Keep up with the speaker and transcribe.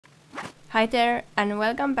Hi there, and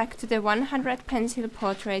welcome back to the 100 Pencil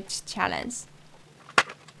Portraits Challenge.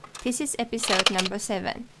 This is episode number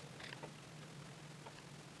 7.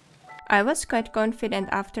 I was quite confident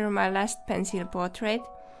after my last pencil portrait,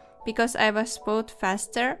 because I was both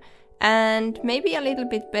faster and maybe a little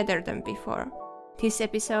bit better than before. This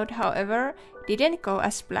episode, however, didn't go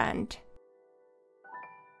as planned.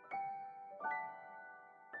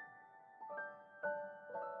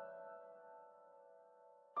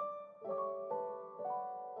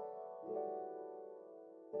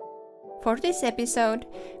 For this episode,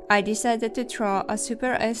 I decided to draw a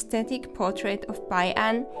super aesthetic portrait of Bai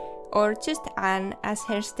Ann, or just Ann as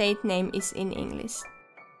her state name is in English.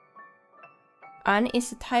 Ann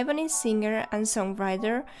is a Taiwanese singer and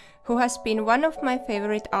songwriter who has been one of my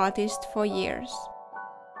favorite artists for years.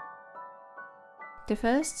 The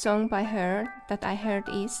first song by her that I heard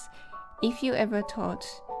is If You Ever Thought,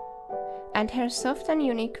 and her soft and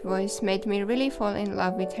unique voice made me really fall in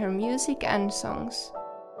love with her music and songs.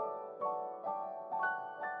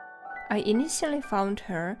 I initially found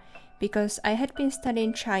her because I had been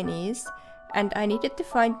studying Chinese and I needed to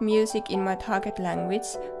find music in my target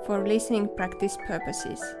language for listening practice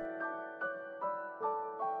purposes.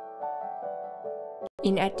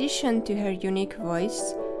 In addition to her unique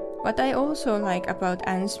voice, what I also like about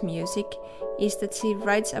Ann's music is that she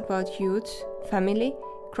writes about youth, family,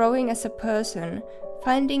 growing as a person,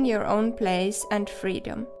 finding your own place and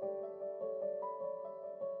freedom.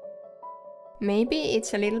 Maybe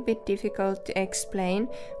it's a little bit difficult to explain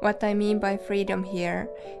what I mean by freedom here,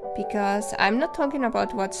 because I'm not talking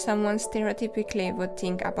about what someone stereotypically would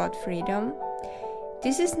think about freedom.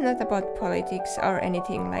 This is not about politics or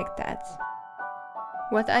anything like that.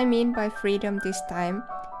 What I mean by freedom this time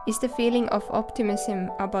is the feeling of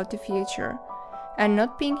optimism about the future, and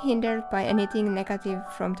not being hindered by anything negative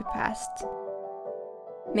from the past.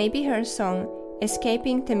 Maybe her song,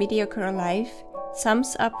 Escaping the Mediocre Life,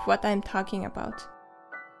 sums up what I'm talking about.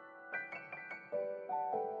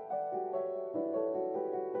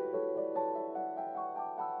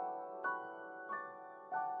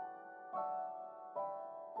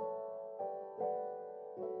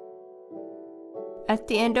 At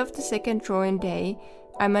the end of the second drawing day,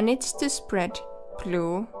 I managed to spread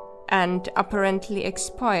blue and apparently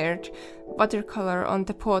expired watercolor on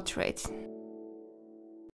the portrait.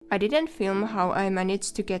 I didn't film how I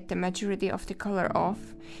managed to get the majority of the color off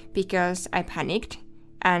because I panicked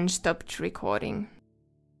and stopped recording.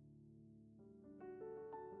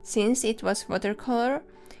 Since it was watercolor,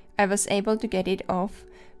 I was able to get it off,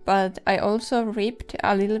 but I also ripped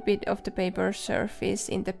a little bit of the paper surface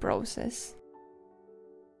in the process.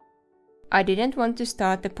 I didn't want to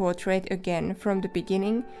start the portrait again from the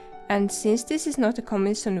beginning, and since this is not a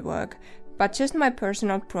commissioned work, but just my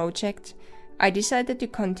personal project, I decided to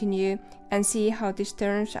continue and see how this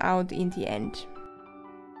turns out in the end.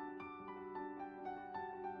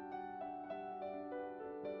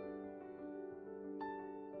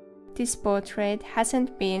 This portrait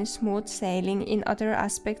hasn't been smooth sailing in other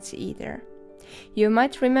aspects either. You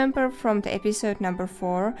might remember from the episode number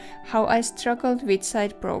 4 how I struggled with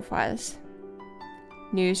side profiles.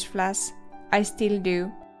 Newsflash, I still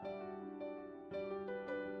do.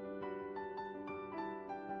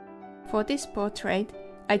 For this portrait,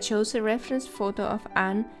 I chose a reference photo of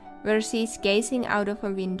Anne where she is gazing out of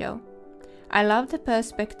a window. I love the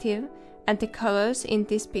perspective and the colors in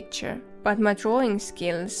this picture, but my drawing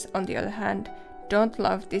skills, on the other hand, don't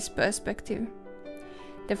love this perspective.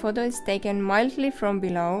 The photo is taken mildly from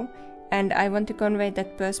below, and I want to convey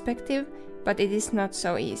that perspective, but it is not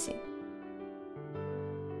so easy.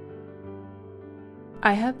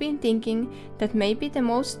 I have been thinking that maybe the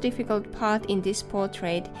most difficult part in this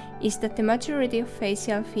portrait is that the majority of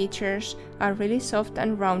facial features are really soft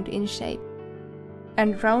and round in shape.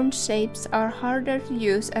 And round shapes are harder to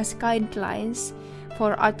use as guidelines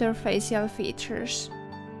for other facial features.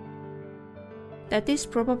 That is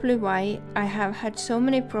probably why I have had so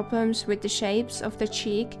many problems with the shapes of the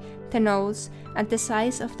cheek, the nose, and the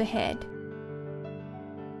size of the head.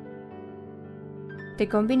 The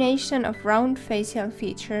combination of round facial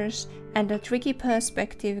features and a tricky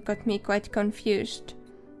perspective got me quite confused.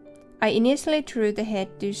 I initially drew the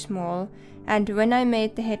head too small, and when I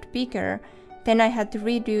made the head bigger, then I had to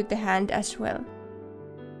redo the hand as well.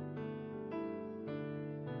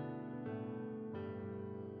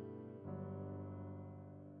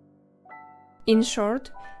 In short,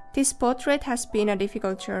 this portrait has been a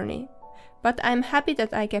difficult journey, but I'm happy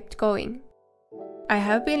that I kept going. I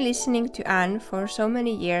have been listening to Anne for so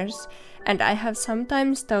many years, and I have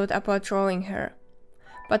sometimes thought about drawing her.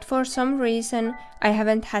 But for some reason, I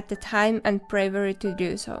haven't had the time and bravery to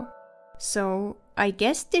do so. So I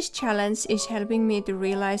guess this challenge is helping me to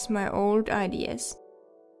realize my old ideas.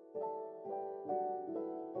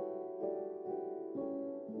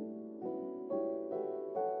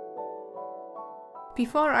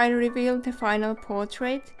 Before I reveal the final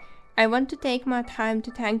portrait, I want to take my time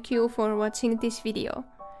to thank you for watching this video.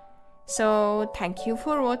 So thank you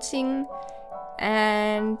for watching,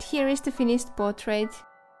 and here is the finished portrait.